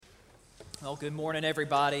Well, good morning,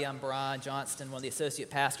 everybody. I'm Brian Johnston, one of the associate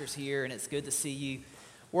pastors here, and it's good to see you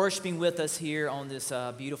worshiping with us here on this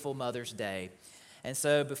beautiful Mother's Day. And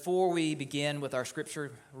so before we begin with our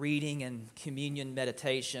scripture reading and communion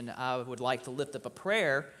meditation, I would like to lift up a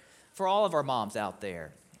prayer for all of our moms out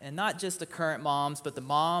there, and not just the current moms, but the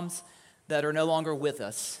moms that are no longer with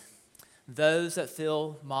us, those that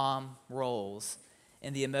fill mom roles,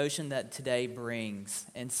 and the emotion that today brings.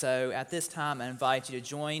 And so at this time, I invite you to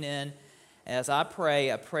join in as I pray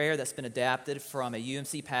a prayer that's been adapted from a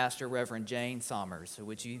UMC pastor, Reverend Jane Sommers. So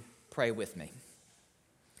would you pray with me?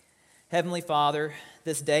 Heavenly Father,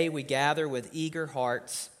 this day we gather with eager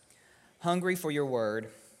hearts, hungry for your word,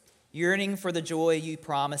 yearning for the joy you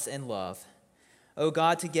promise and love. O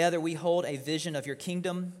God, together we hold a vision of your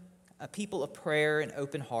kingdom, a people of prayer and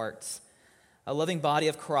open hearts, a loving body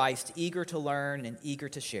of Christ, eager to learn and eager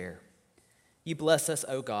to share. You bless us,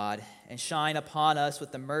 O God, and shine upon us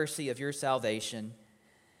with the mercy of your salvation.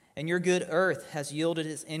 And your good earth has yielded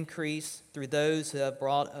its increase through those who have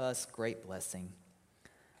brought us great blessing.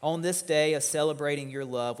 On this day of celebrating your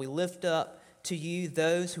love, we lift up to you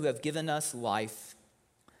those who have given us life,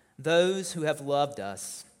 those who have loved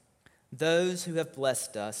us, those who have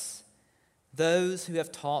blessed us, those who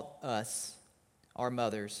have taught us, our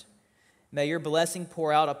mothers. May your blessing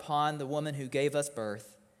pour out upon the woman who gave us birth,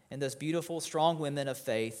 and those beautiful, strong women of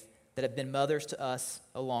faith that have been mothers to us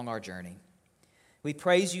along our journey. We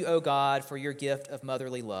praise you, O God, for your gift of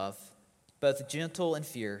motherly love, both gentle and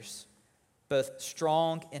fierce, both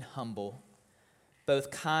strong and humble,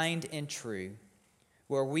 both kind and true.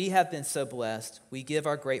 Where we have been so blessed, we give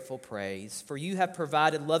our grateful praise, for you have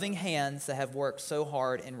provided loving hands that have worked so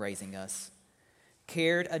hard in raising us,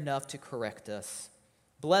 cared enough to correct us,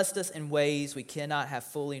 blessed us in ways we cannot have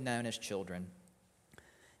fully known as children.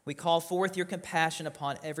 We call forth your compassion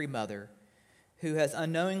upon every mother who has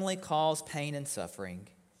unknowingly caused pain and suffering.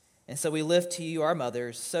 And so we lift to you our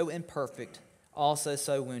mothers, so imperfect, also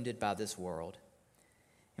so wounded by this world.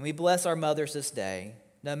 And we bless our mothers this day,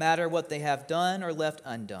 no matter what they have done or left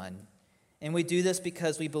undone. And we do this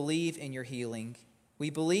because we believe in your healing. We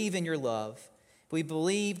believe in your love. We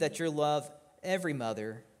believe that you love every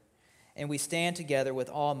mother. And we stand together with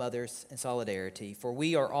all mothers in solidarity, for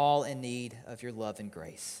we are all in need of your love and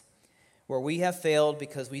grace. Where we have failed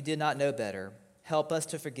because we did not know better, help us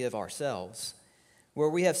to forgive ourselves. Where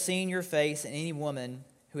we have seen your face in any woman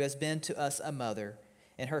who has been to us a mother,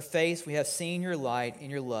 in her face we have seen your light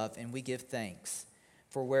and your love, and we give thanks.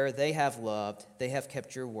 For where they have loved, they have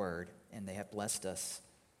kept your word, and they have blessed us.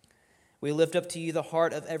 We lift up to you the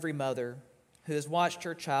heart of every mother who has watched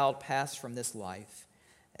her child pass from this life,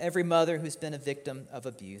 every mother who's been a victim of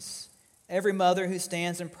abuse, every mother who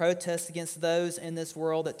stands in protest against those in this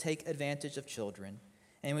world that take advantage of children.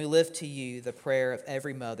 And we lift to you the prayer of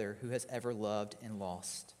every mother who has ever loved and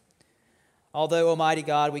lost. Although, Almighty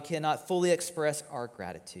God, we cannot fully express our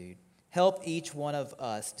gratitude, help each one of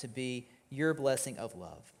us to be your blessing of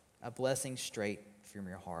love, a blessing straight from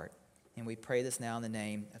your heart. And we pray this now in the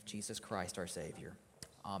name of Jesus Christ, our Savior.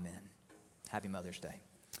 Amen. Happy Mother's Day.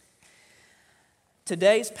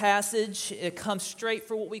 Today's passage, it comes straight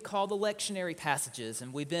for what we call the lectionary passages,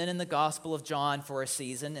 and we've been in the Gospel of John for a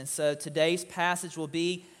season, and so today's passage will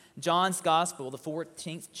be John's Gospel, the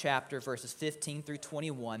 14th chapter, verses 15 through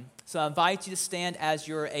 21. So I invite you to stand as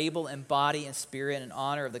you're able in body and spirit in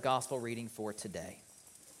honor of the Gospel reading for today.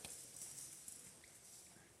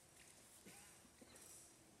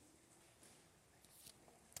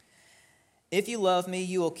 If you love me,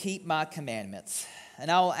 you will keep my commandments. And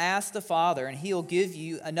I will ask the Father, and he will give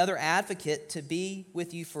you another advocate to be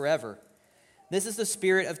with you forever. This is the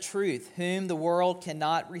Spirit of truth, whom the world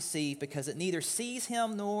cannot receive because it neither sees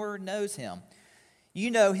him nor knows him. You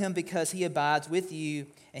know him because he abides with you,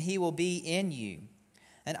 and he will be in you.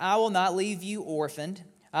 And I will not leave you orphaned.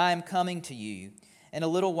 I am coming to you. In a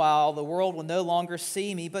little while, the world will no longer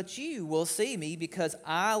see me, but you will see me because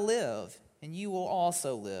I live, and you will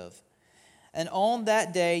also live. And on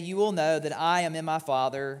that day you will know that I am in my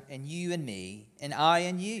Father, and you in me, and I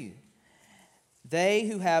in you. They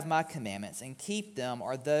who have my commandments and keep them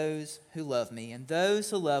are those who love me, and those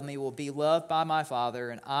who love me will be loved by my Father,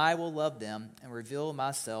 and I will love them and reveal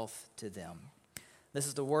myself to them. This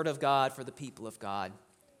is the word of God for the people of God.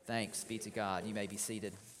 Thanks be to God. You may be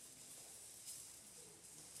seated.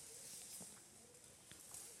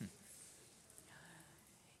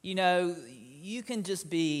 You know, you can just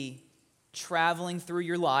be traveling through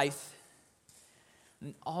your life,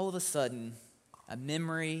 and all of a sudden, a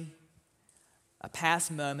memory, a past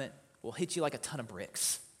moment will hit you like a ton of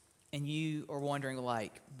bricks, and you are wondering,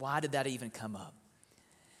 like, why did that even come up?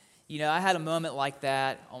 I had a moment like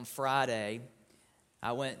that on Friday.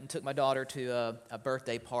 I went and took my daughter to a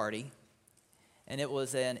birthday party, and it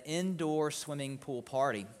was an indoor swimming pool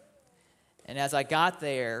party. And as I got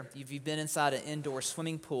there, if you've been inside an indoor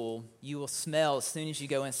swimming pool, you will smell, as soon as you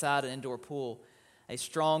go inside an indoor pool, a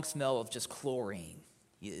strong smell of just chlorine.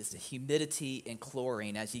 It's the humidity and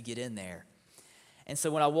chlorine as you get in there. And so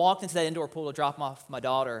when I walked into that indoor pool to drop off my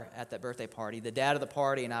daughter at that birthday party, the dad of the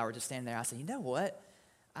party and I were just standing there. I said, you know what?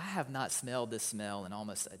 I have not smelled this smell in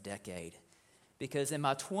almost a decade. Because in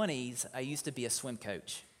my 20s, I used to be a swim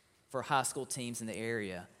coach for high school teams in the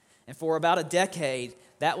area. And for about a decade,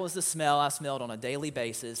 that was the smell I smelled on a daily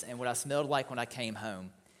basis and what I smelled like when I came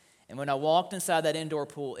home. And when I walked inside that indoor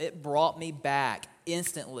pool, it brought me back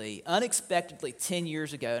instantly, unexpectedly 10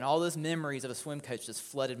 years ago, and all those memories of a swim coach just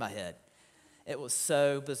flooded my head. It was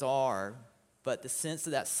so bizarre, but the sense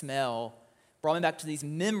of that smell brought me back to these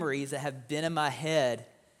memories that have been in my head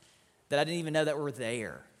that I didn't even know that were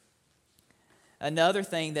there. Another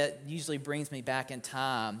thing that usually brings me back in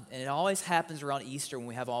time, and it always happens around Easter when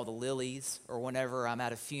we have all the lilies, or whenever I'm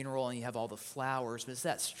at a funeral and you have all the flowers, but it's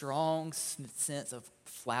that strong sense of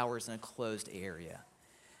flowers in a closed area.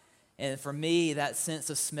 And for me, that sense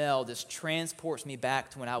of smell just transports me back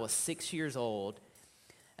to when I was 6 years old,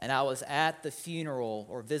 and I was at the funeral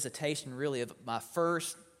or visitation, really, of my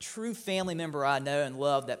first true family member I know and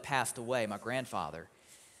love that passed away, my grandfather.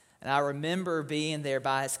 And I remember being there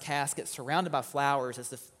by his casket, surrounded by flowers as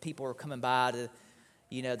the people were coming by to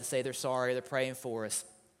say they're sorry, they're praying for us.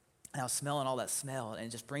 And I was smelling all that smell, and it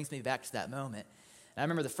just brings me back to that moment. And I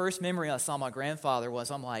remember the first memory I saw my grandfather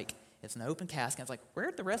was, I'm like, it's an open casket. I was like,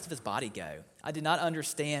 where'd the rest of his body go? I did not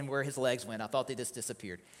understand where his legs went. I thought they just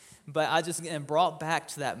disappeared. But I just am brought back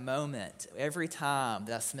to that moment every time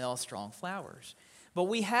that I smell strong flowers. But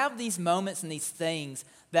we have these moments and these things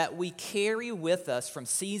that we carry with us from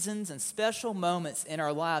seasons and special moments in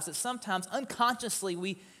our lives that sometimes unconsciously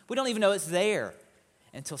we don't even know it's there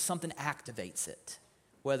until something activates it.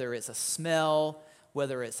 Whether it's a smell,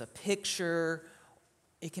 whether it's a picture,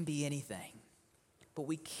 it can be anything. But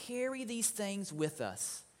we carry these things with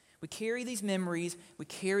us. We carry these memories, we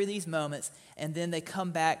carry these moments, and then they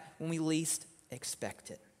come back when we least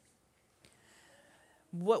expect it.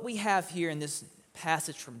 What we have here in this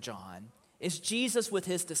passage from John is Jesus with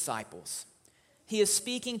his disciples. He is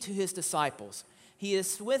speaking to his disciples. He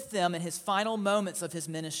is with them in his final moments of his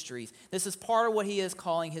ministries. This is part of what he is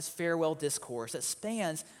calling his farewell discourse that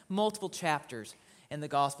spans multiple chapters in the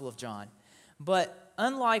Gospel of John. But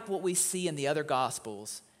unlike what we see in the other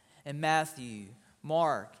Gospels, in Matthew,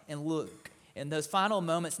 Mark, and Luke, in those final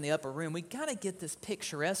moments in the upper room, we kind of get this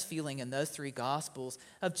picturesque feeling in those three Gospels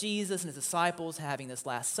of Jesus and his disciples having this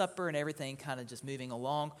Last Supper and everything kind of just moving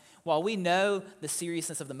along. While we know the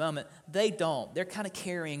seriousness of the moment, they don't. They're kind of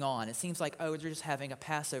carrying on. It seems like, they're just having a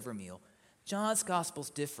Passover meal. John's Gospel's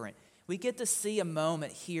different. We get to see a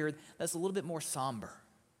moment here that's a little bit more somber,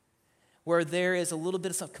 where there is a little bit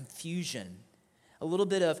of some confusion, a little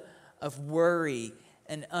bit of worry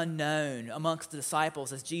and unknown amongst the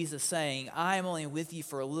disciples as Jesus saying, I am only with you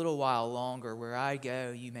for a little while longer. Where I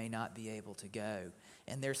go, you may not be able to go.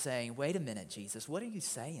 And they're saying, wait a minute, Jesus, what are you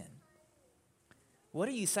saying? What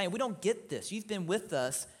are you saying? We don't get this. You've been with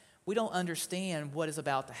us. We don't understand what is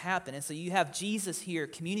about to happen. And so you have Jesus here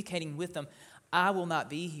communicating with them, I will not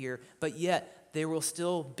be here, but yet there will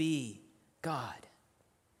still be God.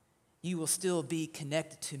 You will still be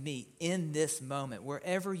connected to me in this moment.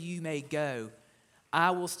 Wherever you may go,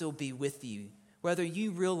 I will still be with you, whether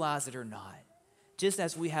you realize it or not. Just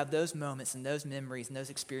as we have those moments and those memories and those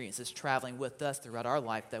experiences traveling with us throughout our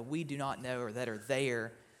life that we do not know or that are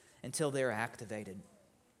there until they're activated.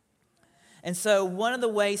 And so one of the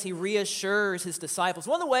ways he reassures his disciples,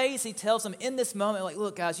 one of the ways he tells them in this moment, like,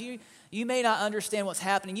 look, guys, you may not understand what's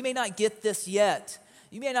happening. You may not get this yet.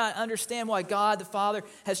 You may not understand why God the Father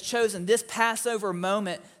has chosen this Passover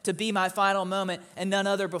moment to be my final moment and none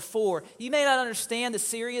other before. You may not understand the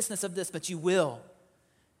seriousness of this, but you will.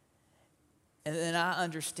 And then I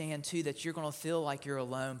understand too that you're going to feel like you're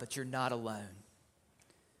alone, but you're not alone.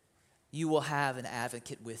 You will have an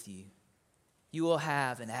advocate with you. You will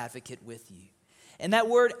have an advocate with you. And that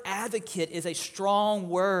word advocate is a strong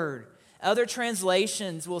word. Other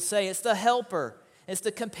translations will say it's the helper, it's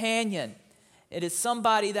the companion. It is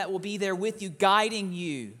somebody that will be there with you, guiding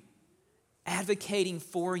you, advocating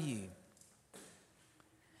for you.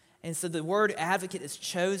 And so the word advocate is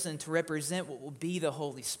chosen to represent what will be the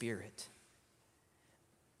Holy Spirit.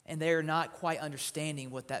 And they are not quite understanding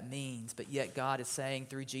what that means, but yet God is saying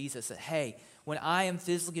through Jesus that, hey, when I am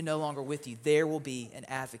physically no longer with you, there will be an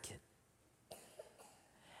advocate.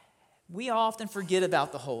 we often forget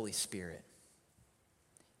about the Holy Spirit.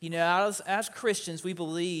 You know, as Christians, we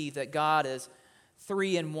believe that God is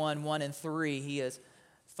 3 in 1, 1 in 3. He is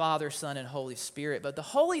Father, Son, and Holy Spirit. But the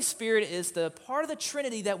Holy Spirit is the part of the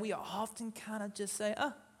Trinity that we often kind of just say,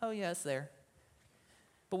 oh yeah, it's there.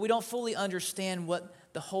 But we don't fully understand what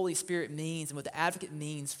the Holy Spirit means and what the advocate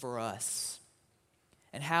means for us,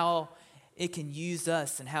 and how it can use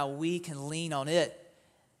us and how we can lean on it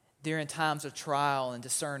during times of trial and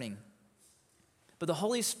discerning. But the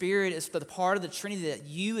Holy Spirit is the part of the Trinity that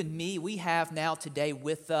you and me, we have now today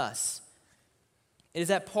with us. It is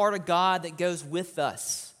that part of God that goes with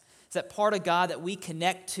us. It's that part of God that we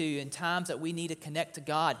connect to in times that we need to connect to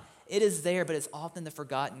God. It is there, but it's often the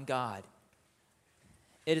forgotten God.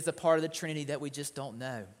 It is a part of the Trinity that we just don't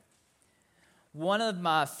know. One of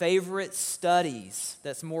my favorite studies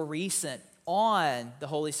that's more recent on the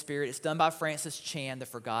Holy Spirit is done by Francis Chan, The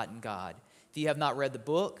Forgotten God. If you have not read the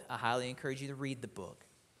book, I highly encourage you to read the book.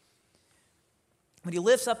 But he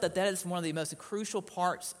lifts up that is one of the most crucial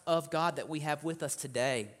parts of God that we have with us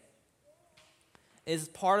today. It is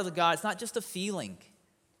part of the God. It's not just a feeling,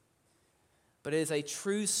 but it is a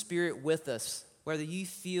true spirit with us, whether you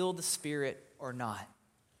feel the Spirit or not.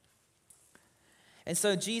 And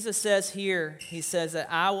so Jesus says here, he says that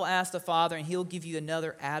I will ask the Father and he'll give you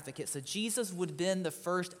another advocate. So Jesus would have been the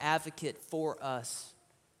first advocate for us.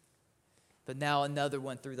 But now another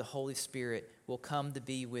one through the Holy Spirit will come to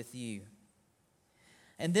be with you.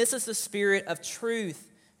 And this is the Spirit of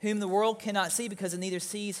truth, whom the world cannot see because it neither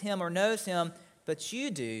sees him or knows him, but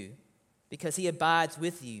you do, because he abides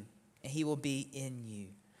with you and he will be in you.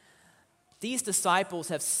 These disciples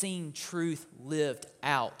have seen truth lived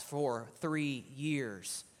out for 3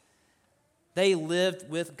 years. They lived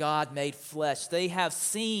with God made flesh. They have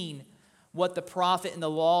seen what the prophet and the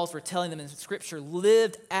laws were telling them in Scripture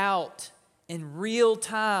lived out in real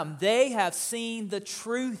time. They have seen the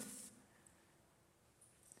truth.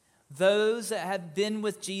 Those that have been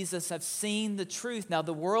with Jesus have seen the truth. Now,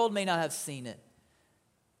 the world may not have seen it,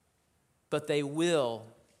 but they will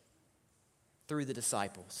through the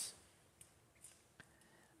disciples.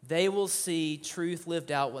 They will see truth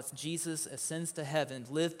lived out, what Jesus ascends to heaven,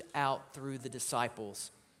 lived out through the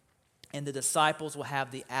disciples. And the disciples will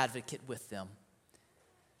have the advocate with them,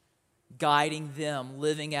 guiding them,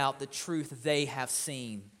 living out the truth they have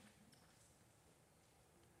seen.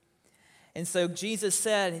 And so Jesus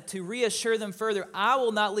said, to reassure them further, I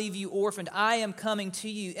will not leave you orphaned. I am coming to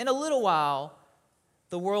you. In a little while,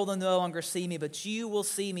 the world will no longer see me, but you will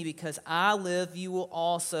see me, because I live, you will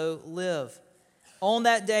also live. On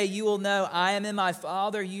that day you will know I am in my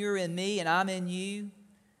Father, you are in me, and I'm in you.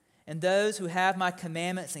 And those who have my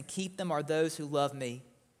commandments and keep them are those who love me.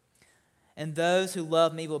 And those who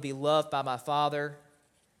love me will be loved by my Father,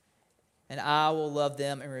 and I will love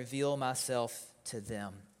them and reveal myself to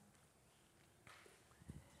them.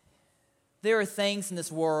 There are things in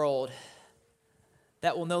this world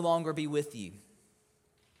that will no longer be with you.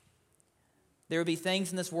 There will be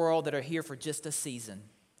things in this world that are here for just a season,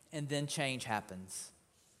 and then change happens.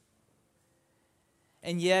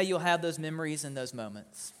 And yeah, you'll have those memories and those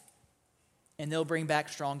moments, and they'll bring back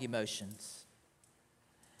strong emotions.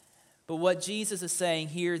 But what Jesus is saying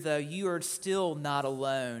here, though, you are still not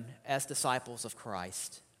alone as disciples of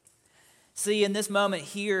Christ. See, in this moment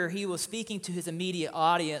here, he was speaking to his immediate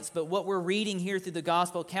audience, but what we're reading here through the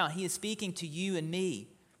gospel account, he is speaking to you and me.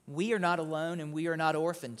 We are not alone and we are not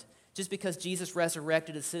orphaned. Just because Jesus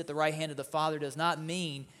resurrected to sit at the right hand of the Father does not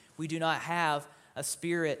mean we do not have a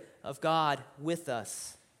Spirit of God with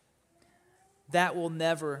us. That will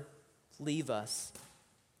never leave us.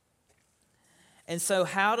 And so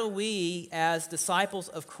how do we, as disciples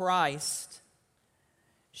of Christ,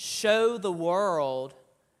 show the world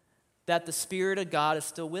that the Spirit of God is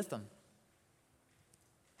still with them?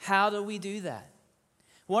 How do we do that?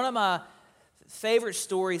 One of my favorite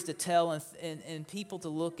stories to tell and people to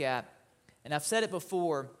look at, and I've said it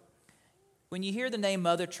before, when you hear the name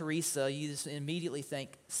Mother Teresa, you just immediately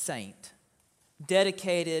think saint,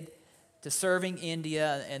 dedicated to serving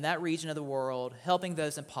India and that region of the world, helping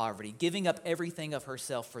those in poverty, giving up everything of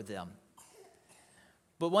herself for them.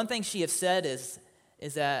 But one thing she has said is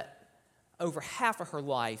that over half of her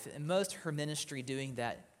life and most of her ministry doing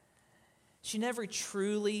that, she never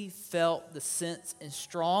truly felt the sense and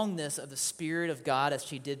strongness of the Spirit of God as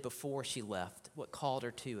she did before she left, what called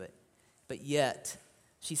her to it. But yet,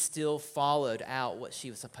 she still followed out what she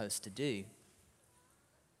was supposed to do.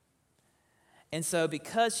 And so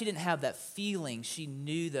because she didn't have that feeling, she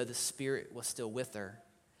knew, though, the Spirit was still with her.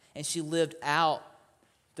 And she lived out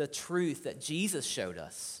the truth that Jesus showed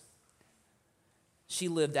us. She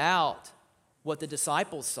lived out what the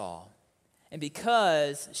disciples saw. And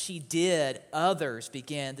because she did, others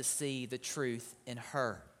began to see the truth in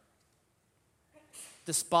her.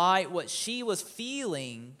 Despite what she was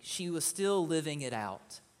feeling, she was still living it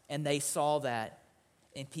out. And they saw that,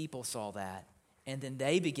 and people saw that. And then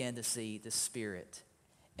they began to see the Spirit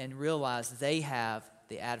and realize they have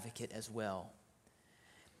the advocate as well.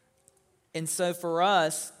 And so for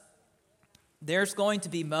us, there's going to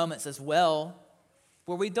be moments as well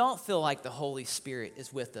where we don't feel like the Holy Spirit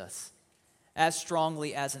is with us as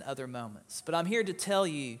strongly as in other moments. But I'm here to tell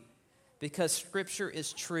you, because Scripture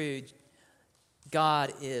is true,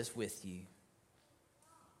 God is with you.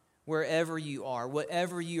 Wherever you are,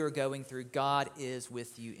 whatever you are going through, God is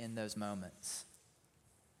with you in those moments.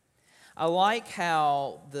 I like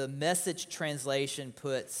how the Message translation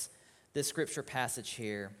puts this Scripture passage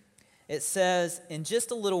here. It says, "In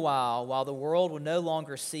just a little while the world will no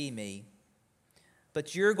longer see me,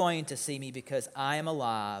 but you're going to see me because I am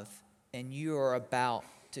alive, and you are about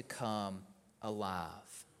to come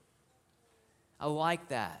alive." I like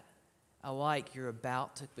that. I like you're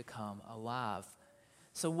about to become alive.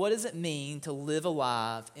 So what does it mean to live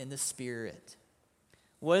alive in the Spirit?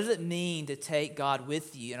 What does it mean to take God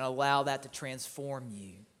with you and allow that to transform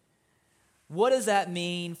you? What does that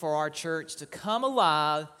mean for our church to come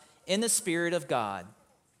alive in the Spirit of God?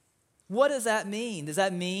 What does that mean? Does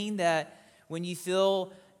that mean that when you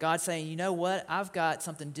feel God saying, you know what, I've got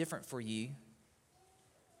something different for you,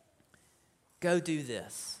 go do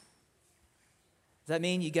this? Does that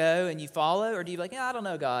mean you go and you follow? Or do you be like, I don't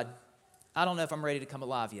know, God. I don't know if I'm ready to come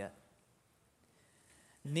alive yet.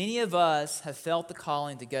 Many of us have felt the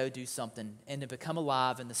calling to go do something and to become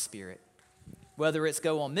alive in the Spirit. Whether it's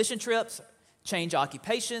go on mission trips, change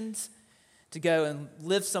occupations, to go and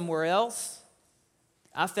live somewhere else.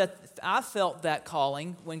 I felt that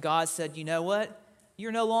calling when God said, you know what?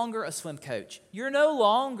 You're no longer a swim coach. You're no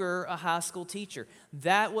longer a high school teacher.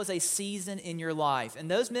 That was a season in your life.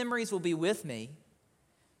 And those memories will be with me.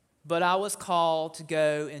 But I was called to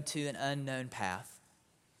go into an unknown path.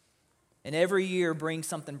 And every year brings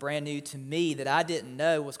something brand new to me that I didn't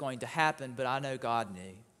know was going to happen, but I know God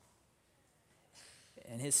knew.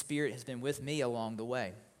 And His Spirit has been with me along the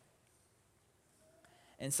way.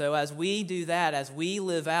 And so as we do that, as we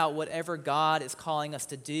live out whatever God is calling us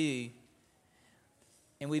to do,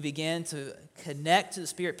 and we begin to connect to the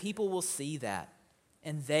Spirit, people will see that,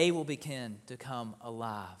 and they will begin to come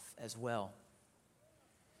alive as well.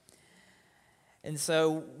 And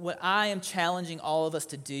so what I am challenging all of us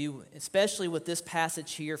to do, especially with this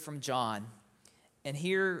passage here from John, and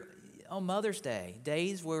here on Mother's Day,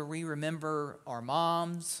 days where we remember our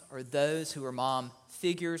moms or those who are mom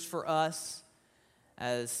figures for us,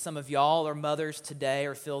 as some of y'all are mothers today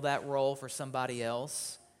or fill that role for somebody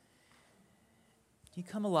else. You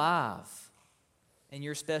come alive in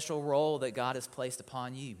your special role that God has placed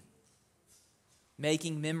upon you,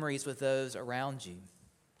 making memories with those around you,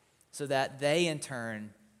 so that they in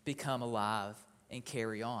turn become alive and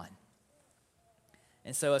carry on.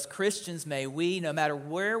 And so as Christians, may we, no matter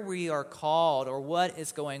where we are called or what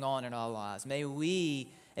is going on in our lives, may we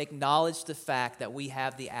acknowledge the fact that we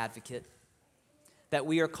have the advocate, that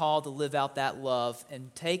we are called to live out that love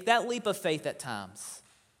and take that leap of faith at times,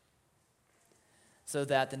 so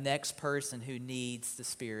that the next person who needs the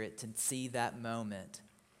Spirit to see that moment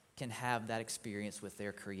can have that experience with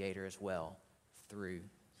their Creator as well through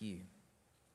you.